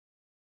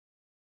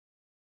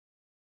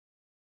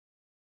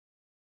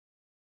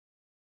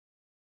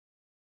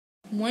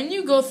When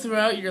you go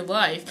throughout your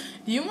life,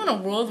 do you want a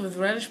world with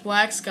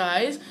reddish-black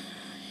skies,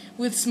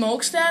 with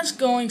smokestacks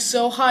going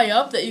so high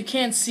up that you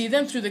can't see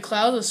them through the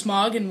clouds of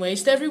smog and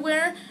waste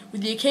everywhere,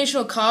 with the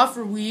occasional cough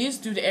or wheeze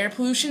due to air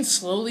pollution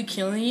slowly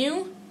killing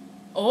you?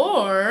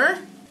 Or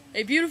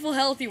a beautiful,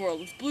 healthy world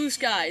with blue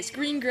skies,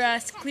 green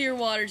grass, clear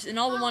waters, and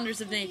all the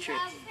wonders of nature.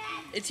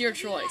 It's your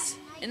choice,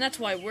 and that's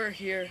why we're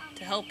here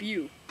to help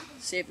you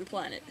save the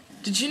planet.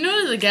 did you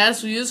know that the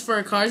gas we use for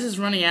our cars is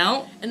running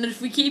out? And that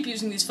if we keep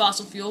using these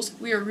fossil fuels,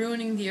 we are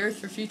ruining the earth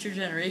for future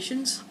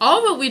generations? All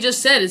of what we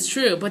just said is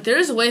true, but there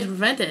is a way to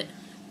prevent it.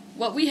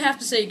 What we have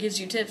to say gives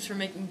you tips for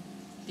making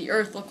the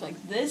earth look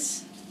like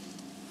this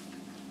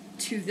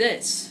to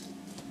this.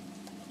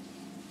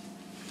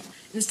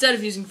 Instead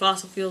of using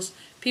fossil fuels,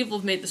 people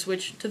have made the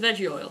switch to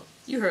veggie oil.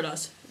 You heard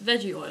us,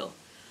 veggie oil.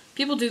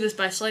 People do this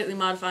by slightly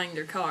modifying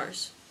their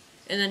cars,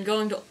 and then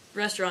going to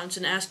restaurants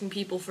and asking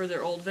people for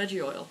their old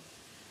veggie oil.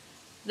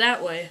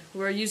 That way,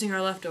 we're using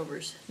our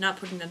leftovers, not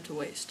putting them to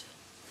waste.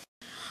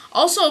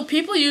 Also,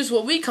 people use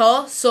what we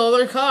call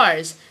solar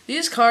cars.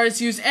 These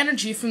cars use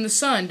energy from the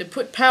sun to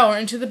put power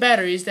into the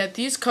batteries that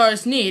these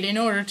cars need in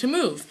order to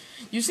move.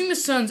 Using the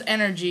sun's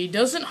energy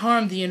doesn't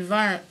harm the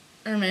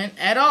environment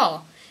at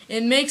all.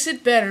 It makes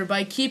it better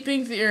by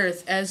keeping the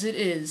earth as it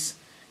is,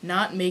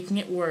 not making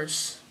it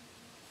worse.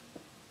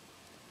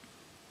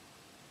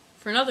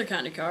 For another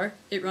kind of car,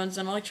 it runs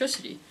on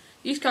electricity.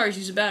 These cars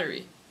use a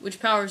battery, which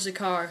powers the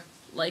car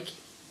like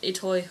a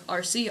toy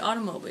RC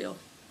automobile.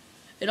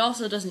 It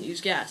also doesn't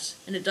use gas,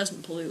 and it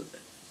doesn't pollute.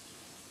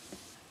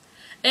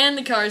 And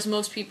the cars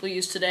most people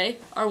use today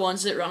are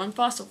ones that run on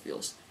fossil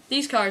fuels.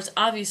 These cars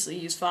obviously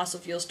use fossil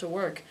fuels to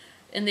work,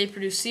 and they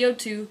produce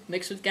CO2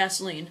 mixed with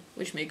gasoline,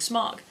 which makes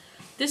smog.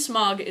 This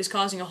smog is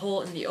causing a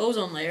hole in the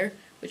ozone layer,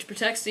 which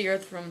protects the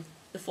Earth from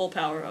the full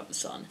power of the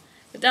sun.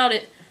 Without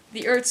it,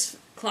 the Earth's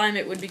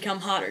climate would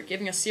become hotter,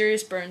 giving us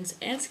serious burns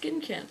and skin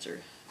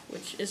cancer,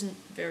 which isn't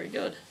very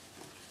good.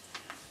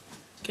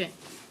 Okay.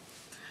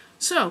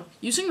 So,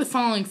 using the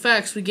following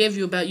facts we gave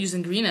you about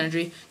using green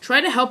energy,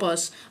 try to help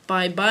us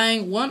by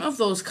buying one of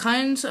those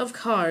kinds of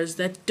cars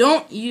that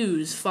don't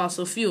use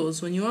fossil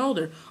fuels when you are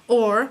older,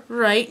 or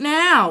right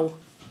now.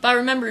 By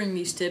remembering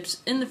these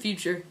tips, in the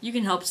future, you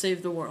can help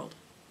save the world.